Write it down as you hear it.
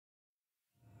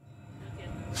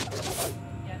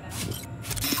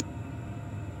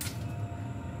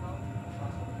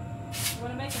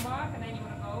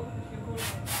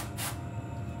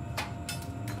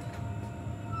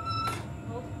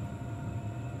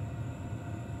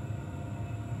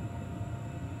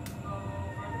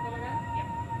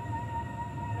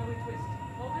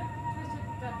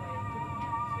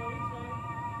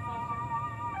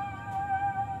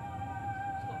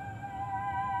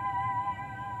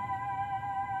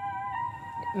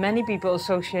Many people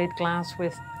associate glass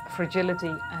with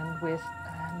fragility and with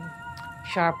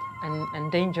sharp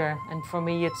and danger, and for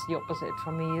me it's the opposite.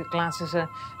 For me, glass is a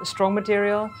strong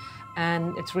material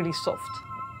and it's really soft.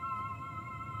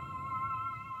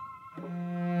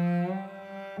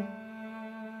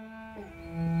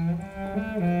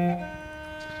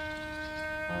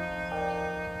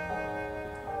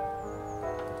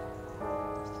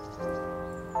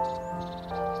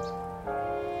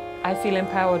 I feel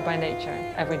empowered by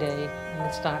nature every day, and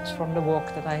it starts from the walk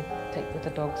that I take with the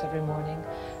dogs every morning.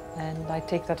 And I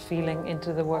take that feeling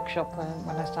into the workshop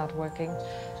when I start working,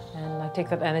 and I take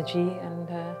that energy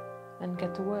and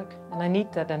get to work. And I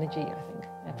need that energy, I think,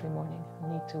 every morning. I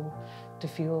need to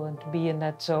feel and to be in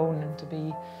that zone and to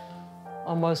be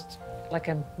almost like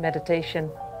a meditation.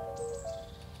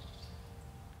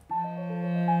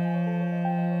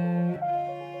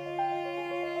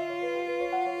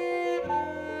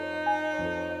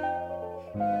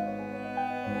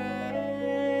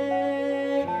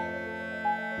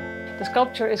 The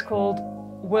sculpture is called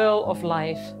Whirl of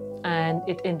Life, and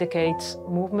it indicates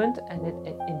movement, and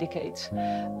it indicates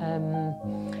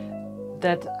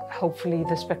that hopefully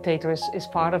the spectator is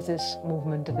part of this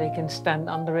movement, that they can stand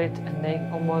under it and they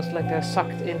almost like they're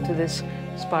sucked into this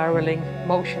spiraling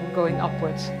motion going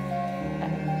upwards.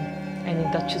 And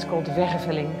in Dutch it's called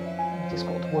werveling, which is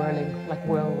called whirling, like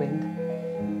whirlwind.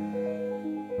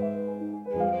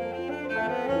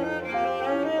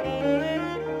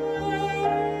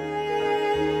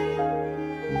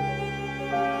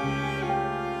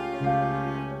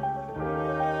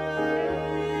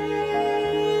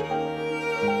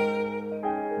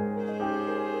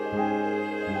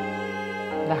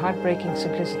 The heartbreaking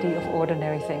simplicity of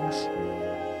ordinary things,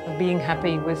 of being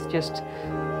happy with just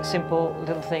simple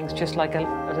little things, just like a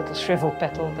little shriveled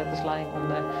petal that is lying on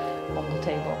the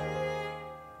table.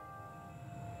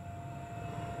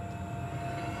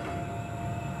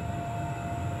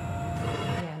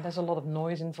 Yeah, and there's a lot of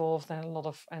noise involved, and a lot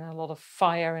of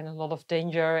fire, and a lot of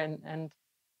danger, and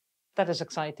that is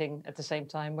exciting at the same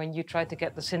time when you try to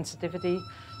get the sensitivity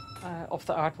of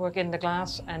the artwork in the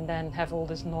glass, and then have all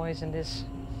this noise and this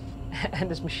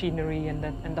and this machinery and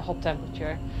the hot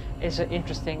temperature is an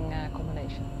interesting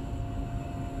combination.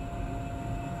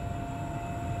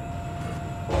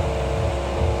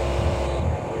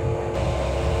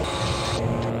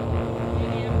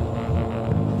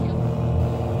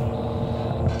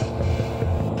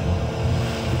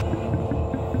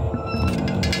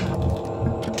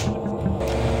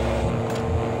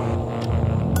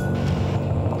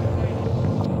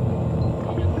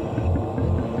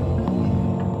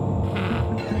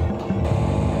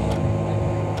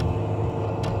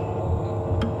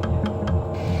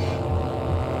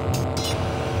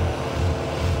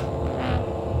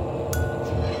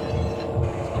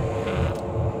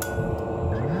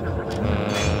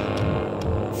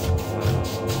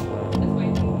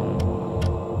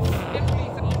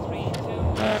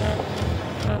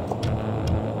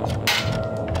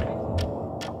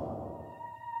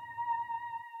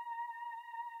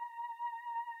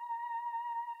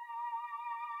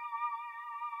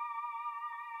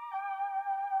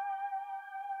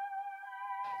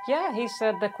 Yeah, he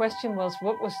said the question was,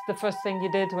 what was the first thing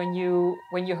you did when you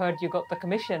heard you got the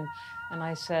commission? And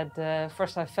I said,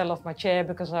 first I fell off my chair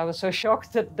because I was so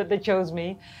shocked that they chose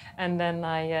me. And then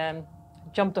I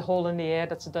jumped a hole in the air.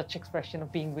 That's a Dutch expression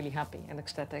of being really happy and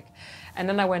ecstatic. And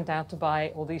then I went out to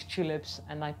buy all these tulips,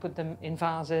 and I put them in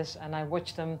vases, and I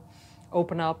watched them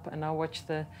open up, and I watched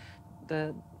the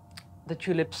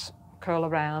tulips curl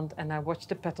around, and I watched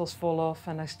the petals fall off,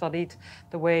 and I studied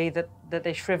the way that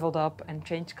they shriveled up and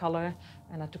changed color,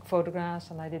 and I took photographs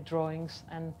and I did drawings,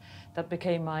 and that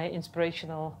became my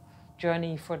inspirational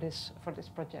journey for this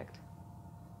project.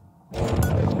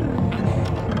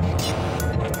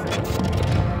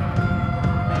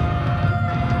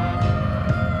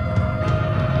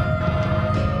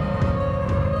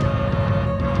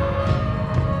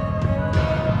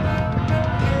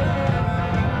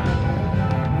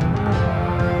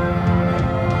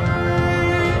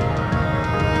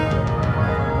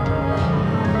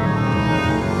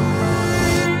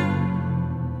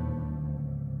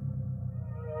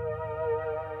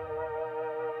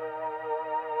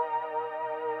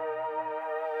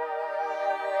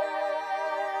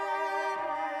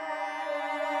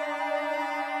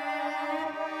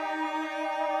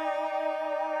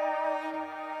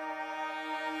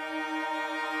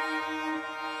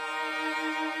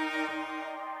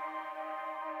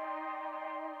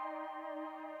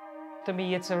 To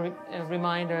me, it's a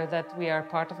reminder that we are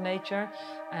part of nature,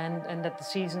 and that the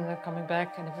seasons are coming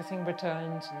back and everything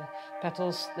returns. And the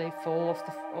petals, they fall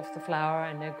off the flower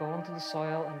and they go onto the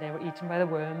soil and they were eaten by the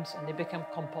worms and they become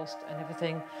compost and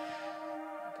everything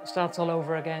starts all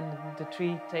over again. The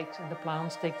tree takes and the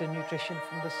plants take the nutrition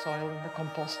from the soil and the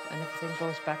compost and everything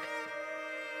goes back